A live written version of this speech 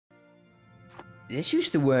This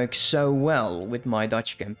used to work so well with my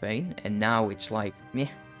Dutch campaign, and now it's like, meh.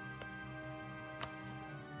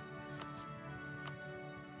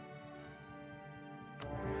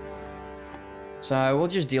 So we'll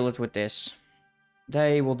just deal it with this.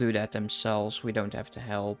 They will do that themselves. We don't have to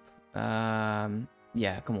help.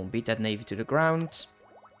 Yeah, come on, beat that navy to the ground.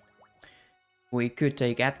 We could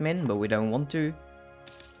take admin, but we don't want to.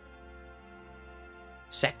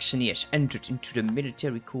 Saxony has entered into the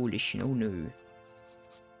military coalition. Oh no.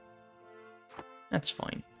 That's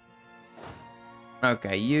fine.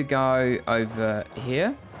 Okay, you go over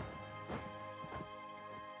here.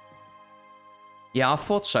 Yeah, I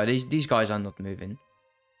thought so. These guys are not moving.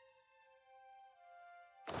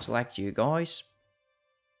 Select you guys.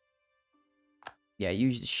 Yeah,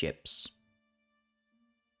 use the ships.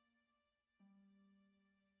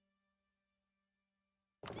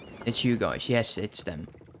 It's you guys. Yes, it's them.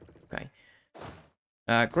 Okay.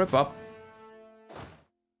 Group up.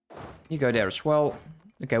 You go there as well.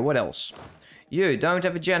 Okay, what else? You don't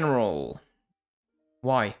have a general.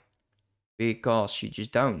 Why? Because you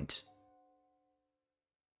just don't.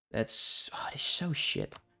 That's... Oh, this is so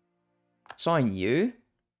shit. Assign you.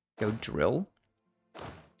 Go drill.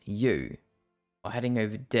 You are heading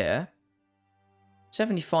over there.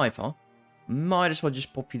 75, huh? Might as well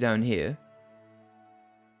just pop you down here.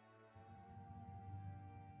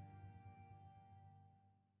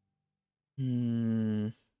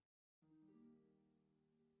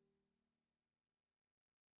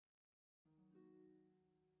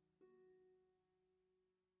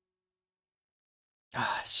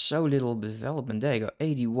 Ah, so little development. There you go.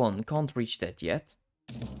 81. Can't reach that yet.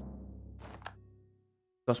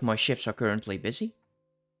 Because my ships are currently busy.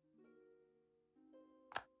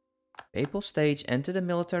 Papal States enter the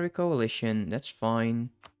military coalition. That's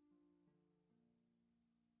fine.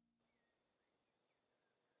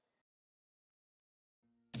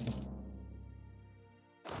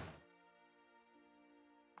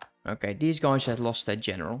 Okay, these guys have lost their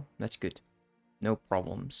general. That's good. No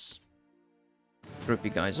problems. Group you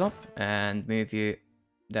guys up and move you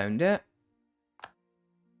down there.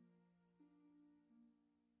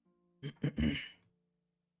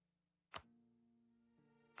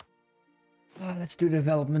 Let's do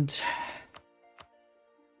development.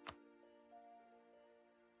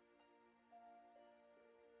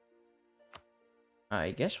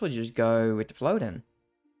 I guess we'll just go with the flow then.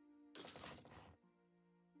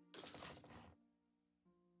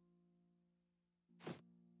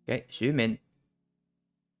 Okay, zoom in.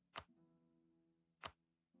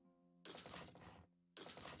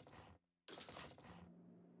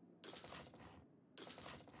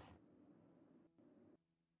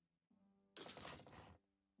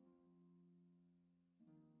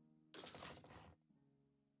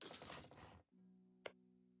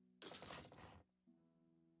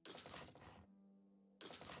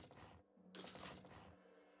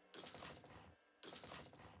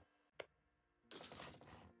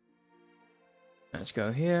 Let's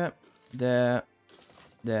go here, there,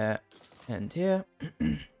 and here.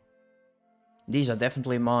 These are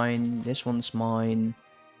definitely mine. This one's mine.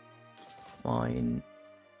 Mine.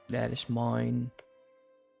 That is mine.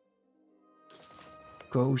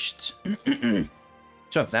 Ghost.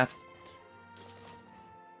 So that.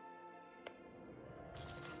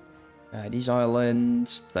 These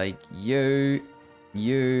islands, like you.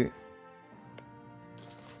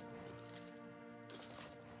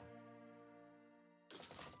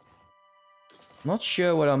 Not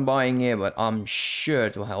sure what I'm buying here, but I'm sure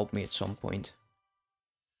it will help me at some point.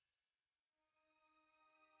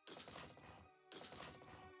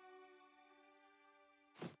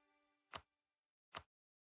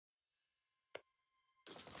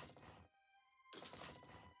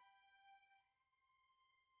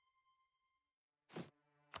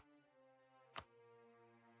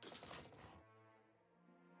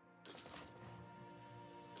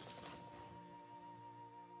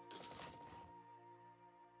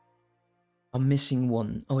 I'm missing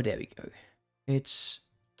one. Oh, there we go. It's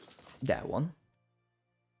that one.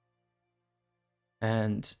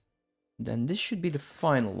 And then this should be the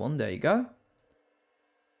final one. There you go.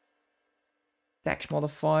 Tax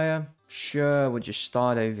modifier. Sure, we'll just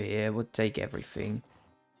start over here. We'll take everything.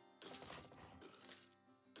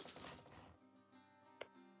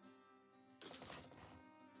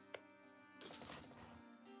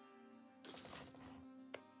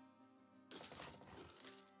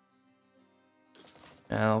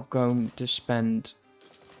 I'm going to spend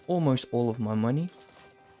almost all of my money.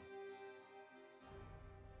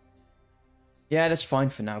 Yeah, that's fine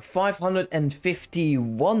for now.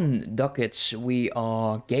 551 ducats we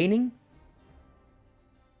are gaining.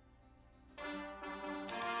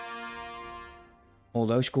 All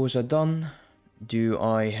those cores are done. Do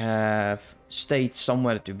I have states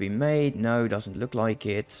somewhere to be made? No, doesn't look like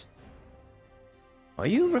it. Are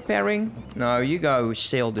you repairing? No, you go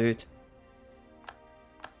sail, dude.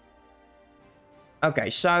 Okay,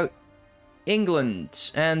 so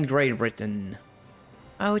England and Great Britain.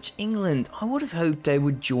 Oh, it's England. I would have hoped they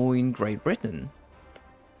would join Great Britain.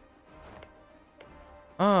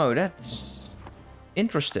 Oh, that's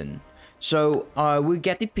interesting. So, we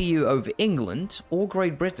get the PU over England or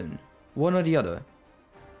Great Britain. One or the other.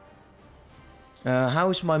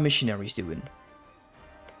 How's my missionaries doing?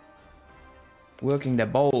 Working their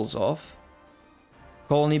balls off.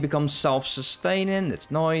 Colony becomes self-sustaining.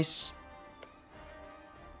 That's nice.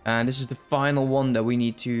 And this is the final one that we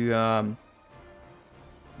need to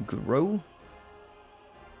grow.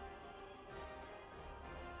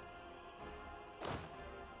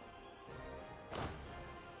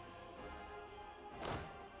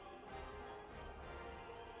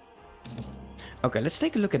 Okay, let's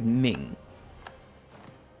take a look at Ming.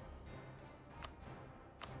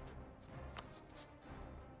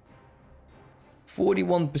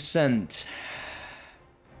 %41%.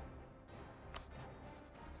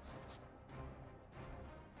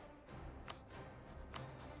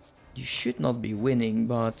 You should not be winning,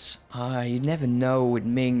 but you never know with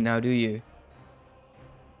Ming now, do you?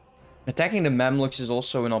 Attacking the Mamluks is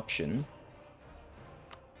also an option.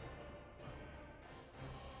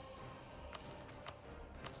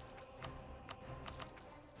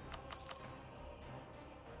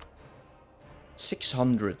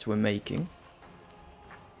 $600 we're making.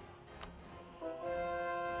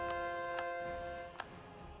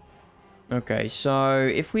 Okay, so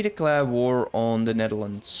if we declare war on the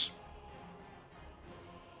Netherlands,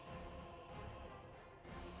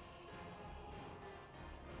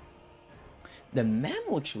 the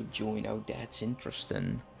Mamluks would join. Oh, that's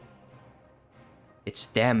interesting. It's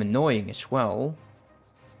damn annoying as well.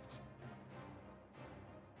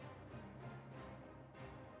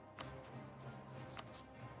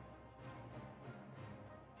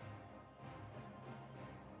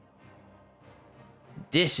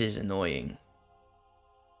 This is annoying.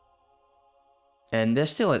 And they're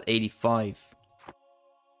still at 85.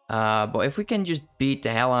 But if we can just beat the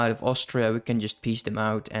hell out of Austria, we can just piece them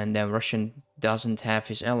out, and then Russian doesn't have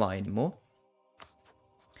his ally anymore.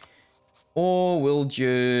 Or we'll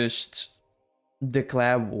just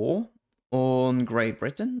declare war on Great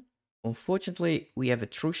Britain. Unfortunately, we have a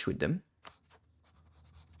truce with them.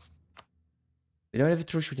 We don't have a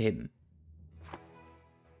truce with him.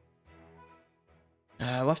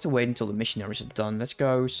 We'll have to wait until the missionaries are done. Let's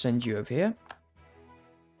go send you over here.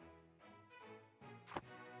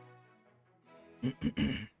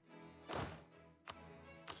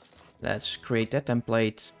 Let's create that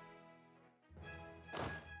template.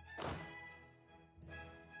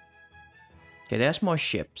 Okay, there's more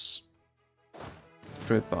ships.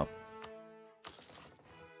 Troop up.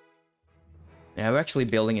 Yeah, we're actually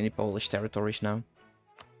building in the Polish territories now.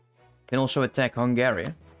 Can also attack Hungary.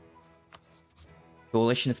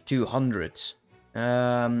 Coalition of 200.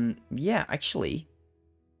 Yeah, actually.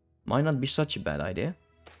 Might not be such a bad idea.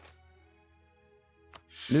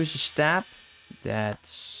 Lose a stab. That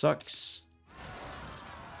sucks.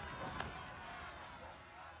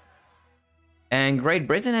 And Great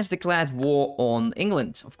Britain has declared war on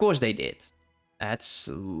England. Of course they did. That's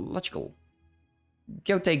logical.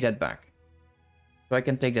 Go take that back. So I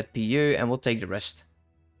can take that PU and we'll take the rest.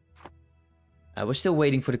 We're still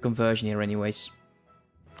waiting for the conversion here anyways.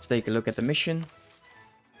 Let's take a look at the mission.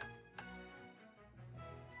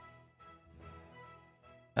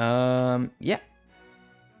 Yeah.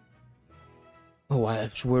 Oh, I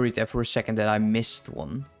was worried there for a second that I missed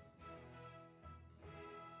one.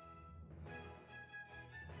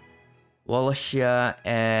 Wallachia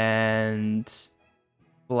and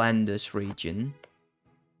Flanders region.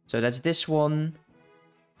 So that's this one.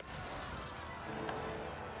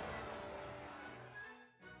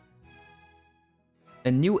 A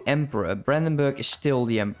new emperor. Brandenburg is still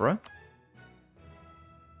the emperor.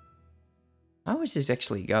 How is this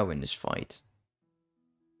actually going, this fight?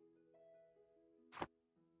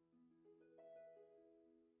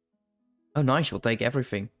 Oh, nice. We'll take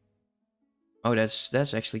everything. Oh, that's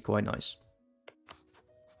actually quite nice.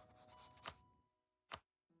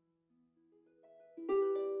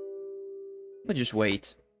 We'll just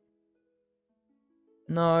wait.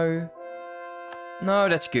 No. No,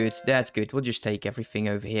 that's good. That's good. We'll just take everything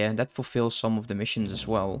over here. That fulfills some of the missions as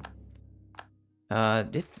well.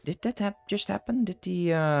 Did that just happen? Did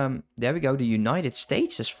the, there we go. The United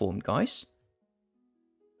States has formed, guys.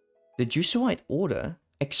 The Jesuit Order.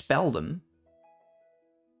 Expel them.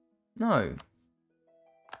 No.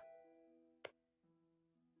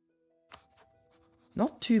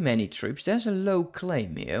 Not too many troops. There's a low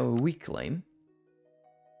claim here, or a weak claim.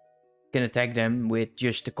 Can attack them with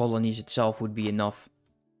just the colonies itself would be enough.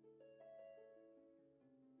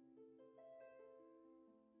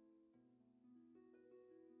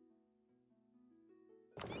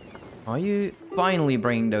 Are you finally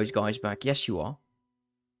bringing those guys back? Yes, you are.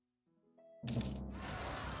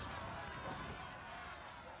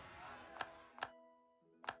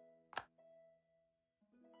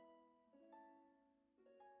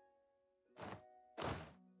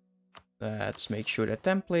 Let's make sure that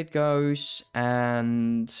template goes.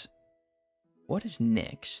 And what is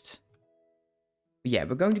next? Yeah,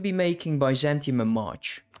 we're going to be making Byzantium a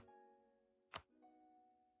march.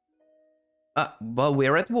 But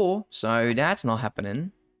we're at war, so that's not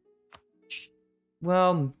happening.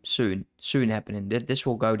 Well, soon. Soon happening. This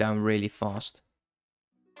will go down really fast.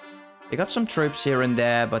 They got some troops here and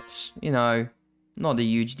there, but, you know, not a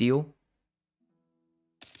huge deal.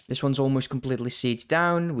 This one's almost completely sieged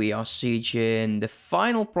down. We are sieging the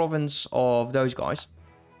final province of those guys.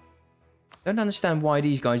 Don't understand why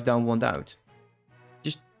these guys don't want out.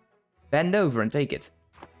 Just bend over and take it.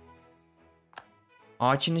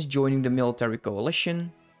 Archon is joining the military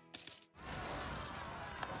coalition.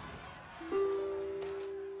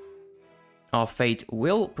 Our fate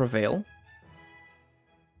will prevail.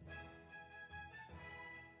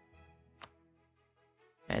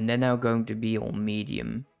 And they're now going to be on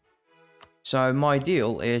medium. So my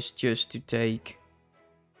deal is just to take...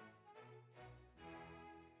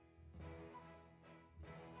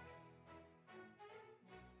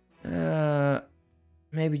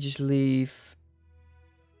 maybe just leave...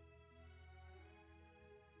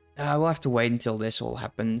 we'll have to wait until this all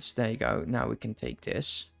happens. There you go. Now we can take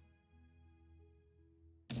this.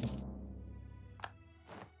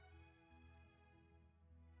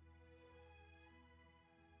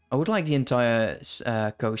 I would like the entire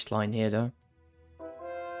coastline here, though.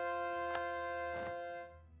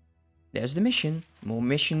 There's the mission. More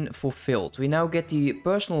mission fulfilled. We now get the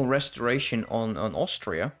personal restoration on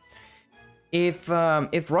Austria. If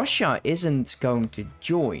Russia isn't going to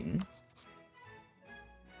join,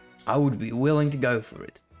 I would be willing to go for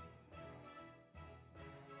it.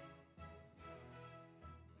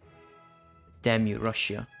 Damn you,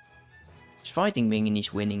 Russia. He's fighting Ming and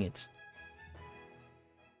he's winning it.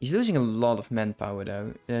 He's losing a lot of manpower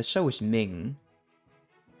though. So is Ming.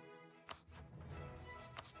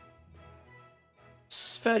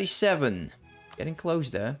 It's 37. Getting close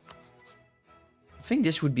there. I think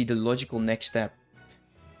this would be the logical next step.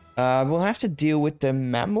 We'll have to deal with the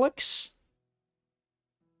Mamluks.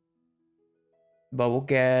 But we'll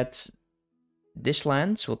get this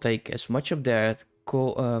land. So we'll take as much of their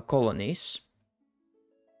colonies.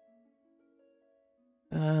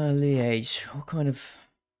 Liège. What kind of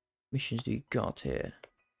missions do you got here?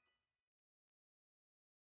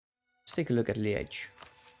 Let's take a look at Liège.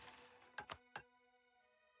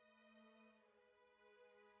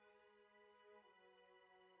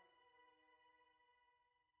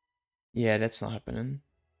 Yeah, that's not happening.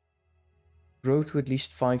 Growth with at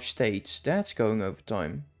least 5 states. That's going over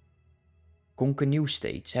time. Conquer new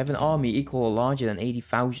states. Have an army equal or larger than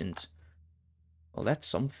 80,000. Well, that's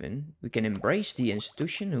something. We can embrace the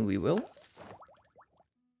institution, and we will.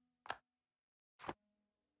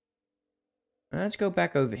 Let's go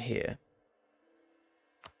back over here.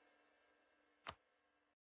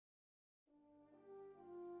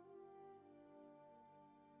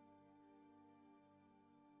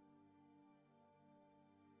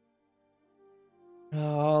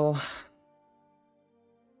 Well,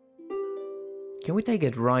 can we take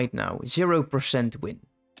it right now? 0% win.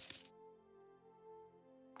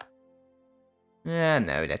 Yeah,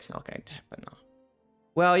 no, that's not going to happen now.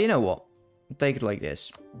 Well, you know what? We'll take it like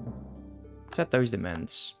this. Set those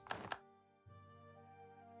demands.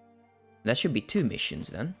 That should be 2 missions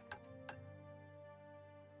then.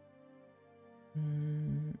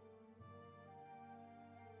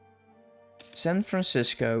 San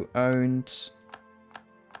Francisco owned...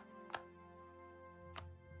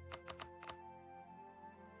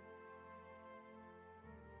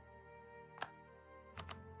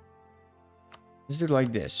 Let's do it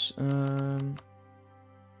like this.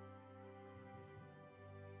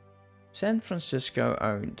 San Francisco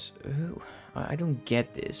owned. Ooh, I don't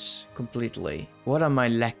get this completely. What am I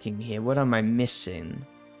lacking here? What am I missing?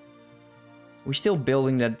 We're still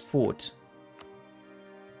building that fort.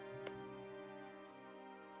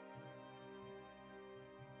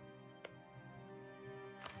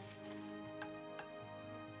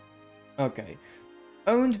 Okay.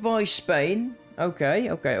 Owned by Spain. Okay.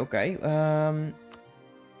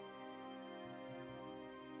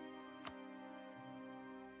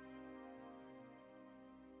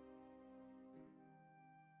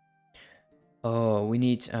 we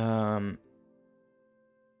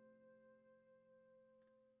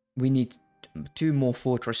need 2 more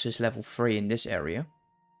fortresses level 3 in this area.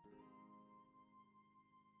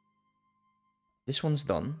 This one's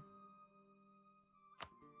done.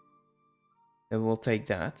 Then we'll take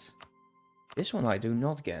that. This one I do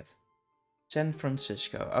not get. San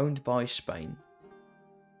Francisco, owned by Spain.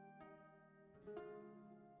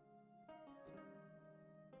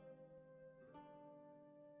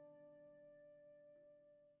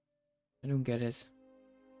 I don't get it.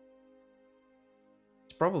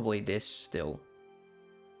 It's probably this still.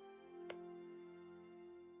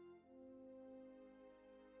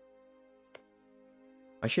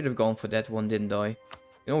 I should have gone for that one, didn't I? You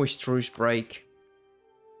can always truce break.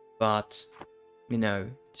 But, you know,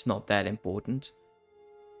 it's not that important.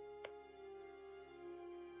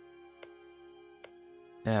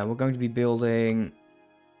 We're going to be building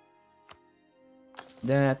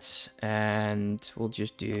that, and we'll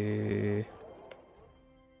just do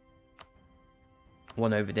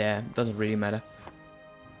one over there. Doesn't really matter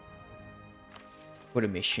for the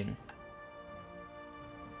mission.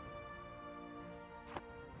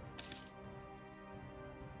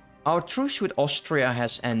 Our truce with Austria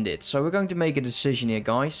has ended, so we're going to make a decision here,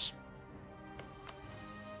 guys.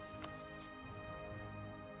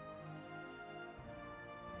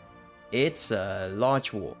 It's a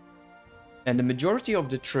large war. And the majority of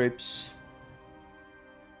the troops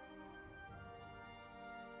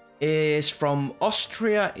is from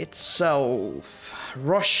Austria itself.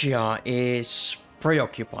 Russia is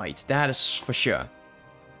preoccupied, that is for sure.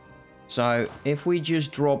 So if we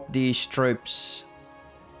just drop these troops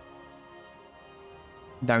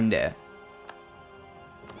down there.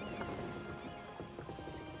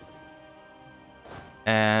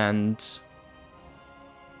 And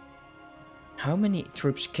how many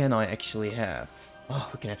troops can I actually have? Oh,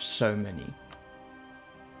 we can have so many.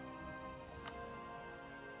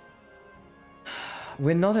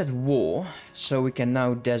 We're not at war, so we can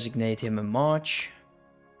now designate him a march.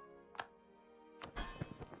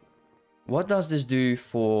 What does this do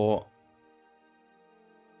for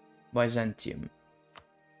Byzantium?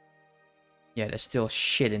 Yeah, there's still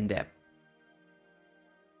shit in depth.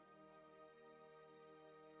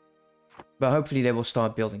 But hopefully they will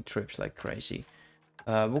start building troops like crazy.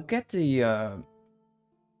 We'll get the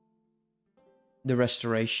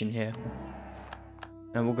restoration here.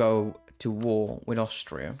 And we'll go to war with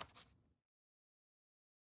Austria.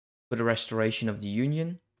 For the restoration of the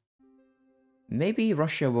Union. Maybe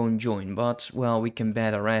Russia won't join, but, well, we can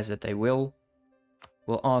bet our ass that they will.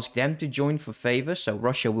 We'll ask them to join for favor, so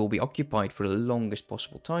Russia will be occupied for the longest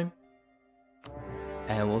possible time.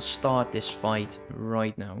 And we'll start this fight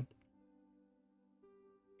right now.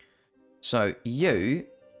 So, you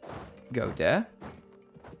go there.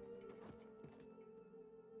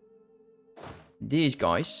 These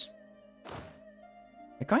guys.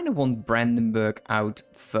 I kind of want Brandenburg out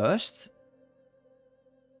first.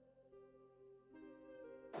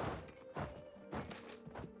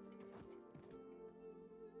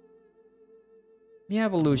 Yeah,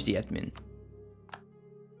 we'll lose the admin.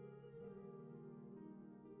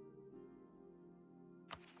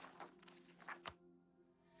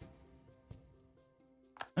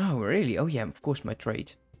 Oh, really? Oh, yeah, of course, my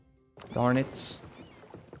trade. Darn it.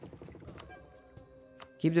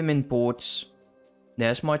 Keep them in ports.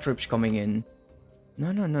 There's my troops coming in.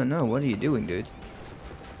 No, no, no, no. What are you doing, dude?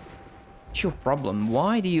 What's your problem?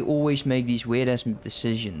 Why do you always make these weird-ass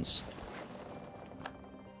decisions?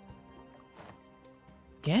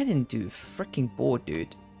 Get into freaking port,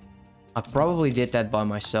 dude. I probably did that by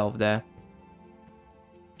myself there.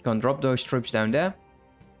 Gonna drop those troops down there.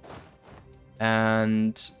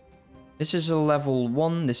 And this is a level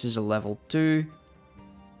 1, this is a level 2.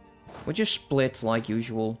 We'll just split like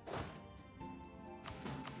usual.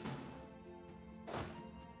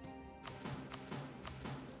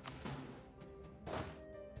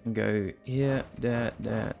 Go here, there,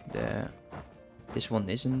 there, there. This one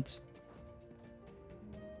isn't.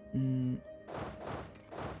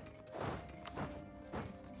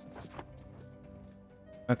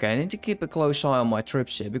 Okay, I need to keep a close eye on my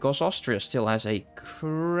troops here, because Austria still has a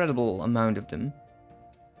credible amount of them.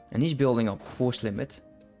 And he's building up force limit.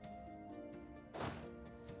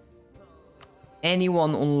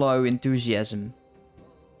 Anyone on low enthusiasm?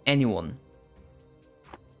 Anyone?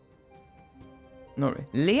 No,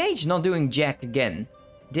 Liège not doing jack again.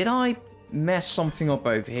 Did I mess something up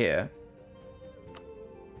over here?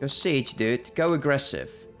 Go siege, dude. Go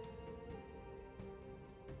aggressive.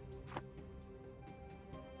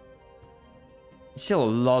 It's still a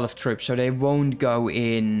lot of troops, so they won't go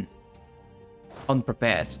in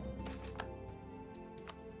unprepared.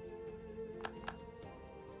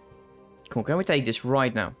 Cool, can we take this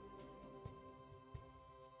right now?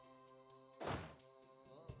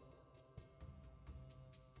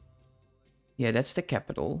 Yeah, that's the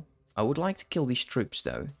capital. I would like to kill these troops,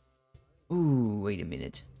 though. Ooh, wait a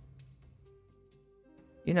minute.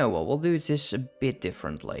 You know what, we'll do this a bit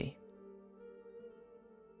differently.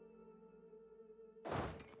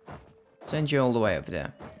 Send you all the way over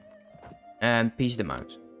there. And piece them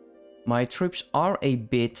out. My troops are a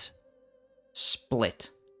bit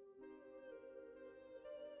split.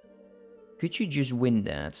 Could you just win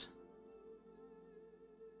that?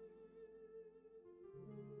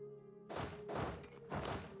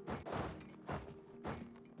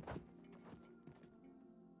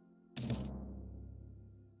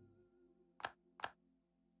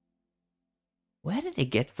 Where did they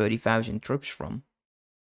get 30,000 troops from?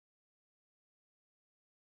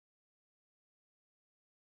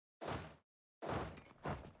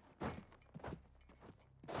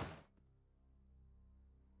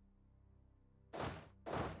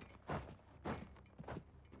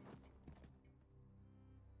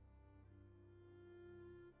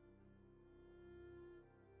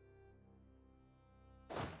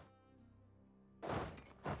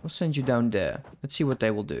 We'll send you down there. Let's see what they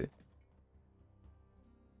will do.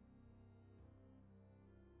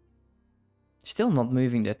 Still not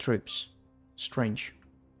moving their troops. Strange.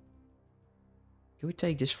 Can we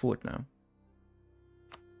take this fort now?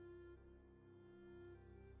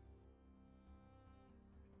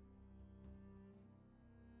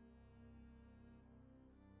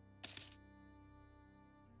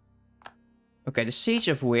 Okay, the siege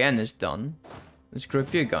of Vienna is done. Let's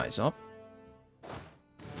group you guys up.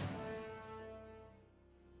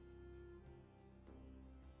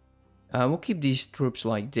 We'll keep these troops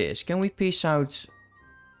like this. Can we peace out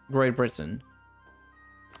Great Britain?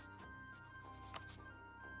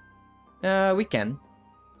 We can.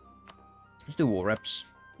 Let's do war reps.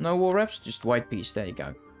 No war reps, just white peace. There you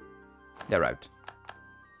go. They're out.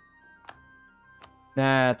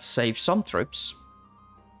 That saves some troops.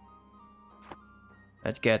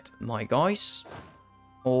 Let's get my guys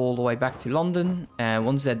all the way back to London. And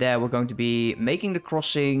once they're there, we're going to be making the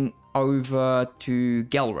crossing over to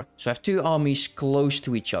Gelre. So I have two armies close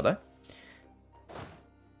to each other.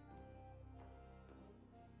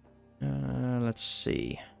 Let's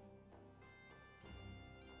see.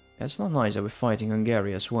 It's not nice that we're fighting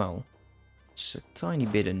Hungary as well. It's a tiny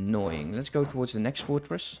bit annoying. Let's go towards the next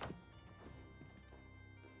fortress.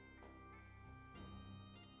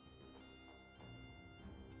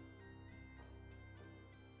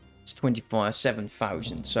 It's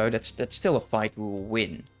 27,000, so that's still a fight we will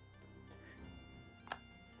win.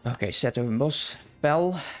 Okay, Seto and Boss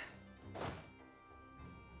fell.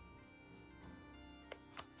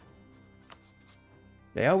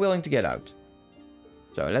 They are willing to get out.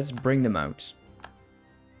 So let's bring them out.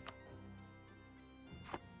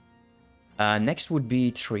 Next would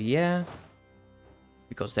be Trier.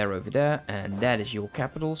 Because they're over there. And that is your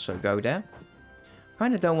capital, so go there.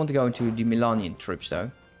 Kinda don't want to go into the Milanian troops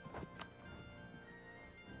though.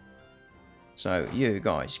 So you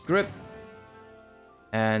guys grip.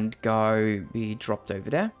 And go be dropped over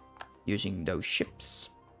there. Using those ships.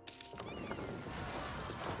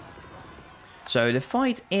 So the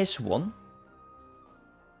fight is won.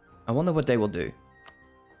 I wonder what they will do.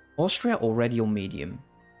 Austria already on medium.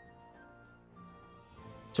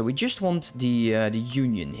 So we just want the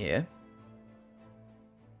union here.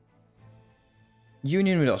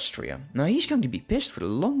 Union with Austria. Now he's going to be pissed for the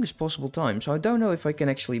longest possible time. So I don't know if I can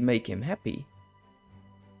actually make him happy.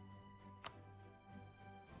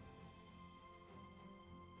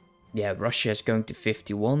 Yeah, Russia is going to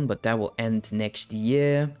 51, but that will end next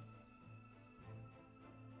year.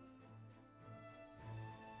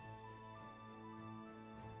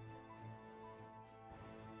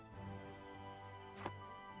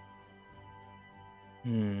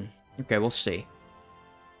 Okay, we'll see.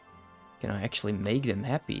 Can I actually make them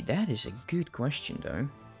happy? That is a good question, though.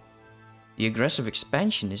 The aggressive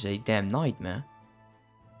expansion is a damn nightmare.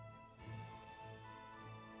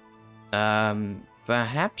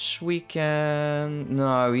 Perhaps we can...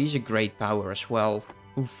 No, he's a great power as well.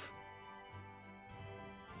 Oof.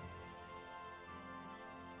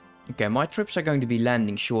 Okay, my troops are going to be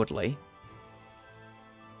landing shortly.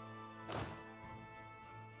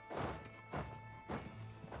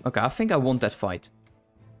 Okay, I think I want that fight.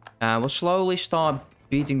 We'll slowly start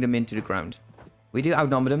beating them into the ground. We do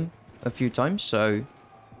outnumber them a few times, so...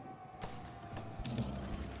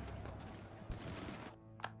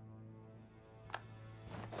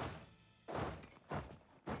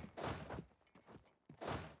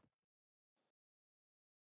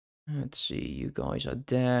 Let's see, you guys are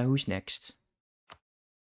there. Who's next?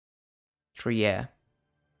 Trier.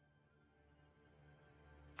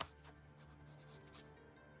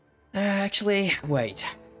 Actually, wait.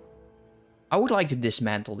 I would like to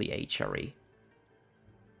dismantle the HRE.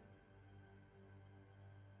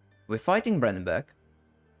 We're fighting Brandenburg.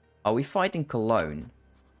 Are we fighting Cologne?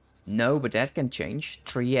 No, but that can change.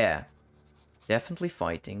 Trier. Definitely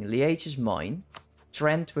fighting. Liège is mine.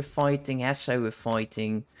 Trent we're fighting. Hesse we're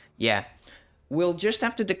fighting. Yeah. We'll just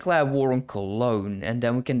have to declare war on Cologne and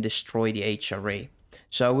then we can destroy the HRE.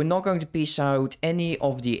 So we're not going to piece out any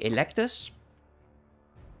of the electors.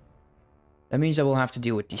 That means that we'll have to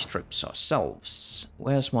deal with these troops ourselves.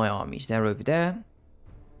 Where's my armies? They're over there.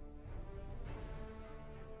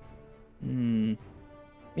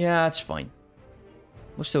 Yeah, it's fine.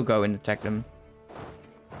 We'll still go and attack them.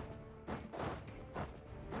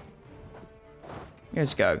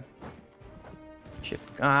 Let's go. Shift.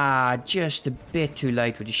 Just a bit too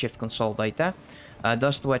late with the shift consolidate there.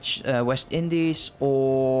 Does West Indies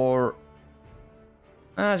or...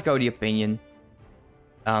 let's go the opinion.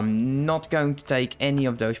 I'm not going to take any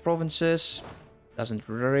of those provinces. Doesn't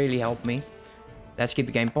really help me. Let's keep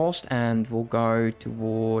the game paused and we'll go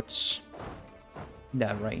towards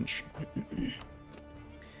that range.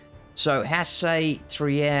 So, Hesse,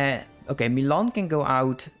 Trier... Okay, Milan can go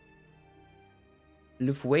out.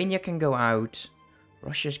 Lithuania can go out.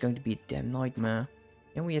 Russia is going to be a damn nightmare.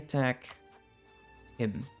 Can we attack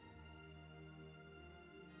him?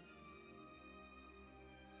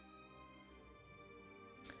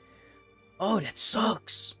 Oh, that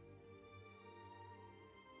sucks.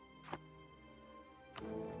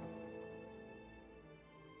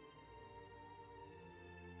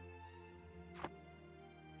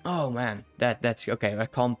 Oh man, that's okay. I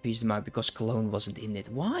can't piece them out because Cologne wasn't in it.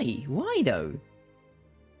 Why? Why though?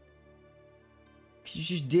 You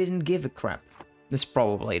just didn't give a crap. That's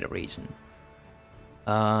probably the reason.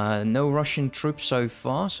 No Russian troops so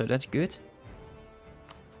far, so that's good.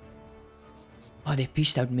 Oh, they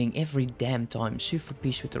pieced out Ming every damn time. Sue for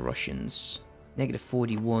peace with the Russians.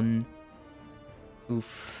 -41.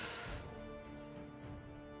 Oof.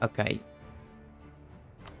 Okay.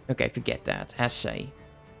 Okay, forget that. Hesse.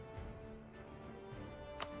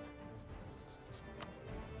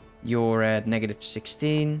 You're at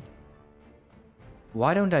 -16.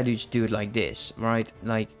 Why don't I just do it like this, right?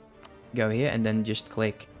 Like, go here and then just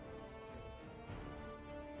click,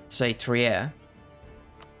 say, Trier.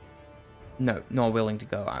 No, not willing to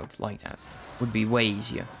go out like that. Would be way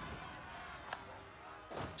easier.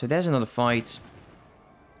 So there's another fight.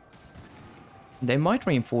 They might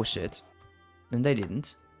reinforce it. And they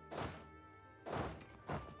didn't.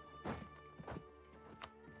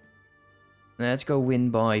 Let's go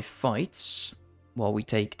win by fights. While we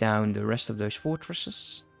take down the rest of those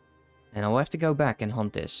fortresses. And I'll have to go back and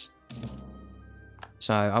hunt this.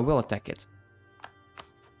 So I will attack it.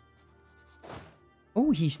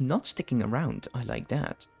 Oh, he's not sticking around. I like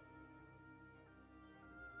that.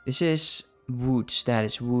 This is Woods. That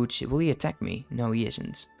is Woods. Will he attack me? No, he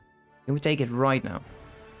isn't. Can we take it right now?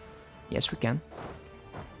 Yes, we can.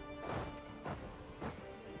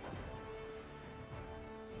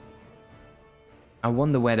 I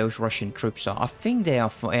wonder where those Russian troops are. I think they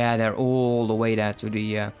are... Yeah, they're all the way there to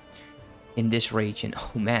the... in this region.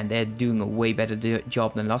 Oh man, they're doing a way better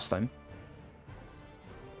job than last time.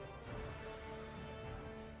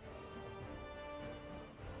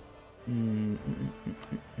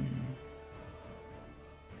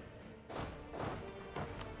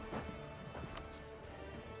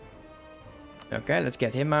 Okay, let's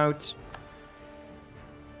get him out.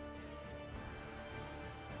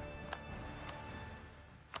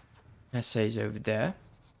 Hesse's over there.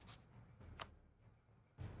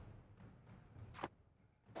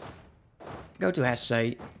 Go to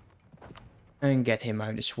Hesse. And get him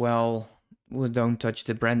out as well. We don't touch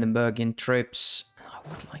the Brandenburgian troops. I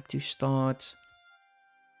would like to start.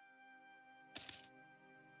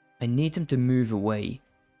 I need them to move away.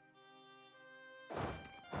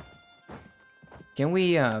 Can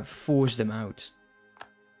we force them out?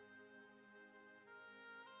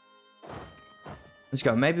 Let's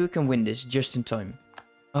go. Maybe we can win this just in time.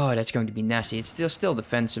 Oh, that's going to be nasty. It's still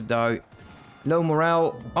defensive though. Low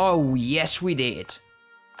morale. Oh, yes, we did.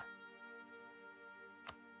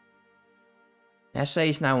 Hesse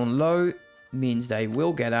is now on low. Means they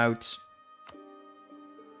will get out.